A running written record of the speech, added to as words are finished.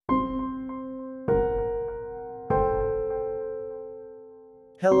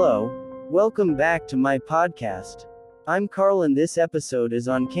Hello, welcome back to my podcast. I'm Carl and this episode is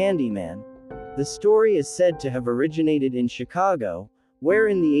on Candyman. The story is said to have originated in Chicago, where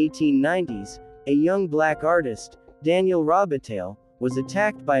in the 1890s, a young black artist, Daniel Robitaille, was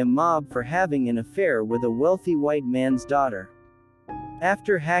attacked by a mob for having an affair with a wealthy white man's daughter.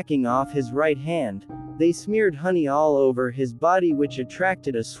 After hacking off his right hand, they smeared honey all over his body, which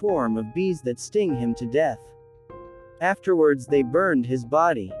attracted a swarm of bees that sting him to death. Afterwards they burned his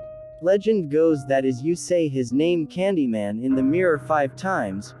body. Legend goes that as you say his name Candyman in the mirror 5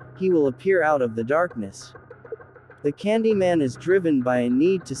 times, he will appear out of the darkness. The Candyman is driven by a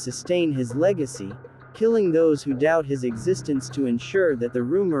need to sustain his legacy, killing those who doubt his existence to ensure that the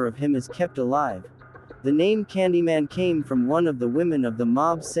rumor of him is kept alive. The name Candyman came from one of the women of the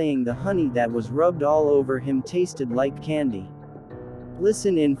mob saying the honey that was rubbed all over him tasted like candy.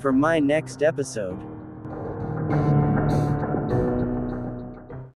 Listen in for my next episode.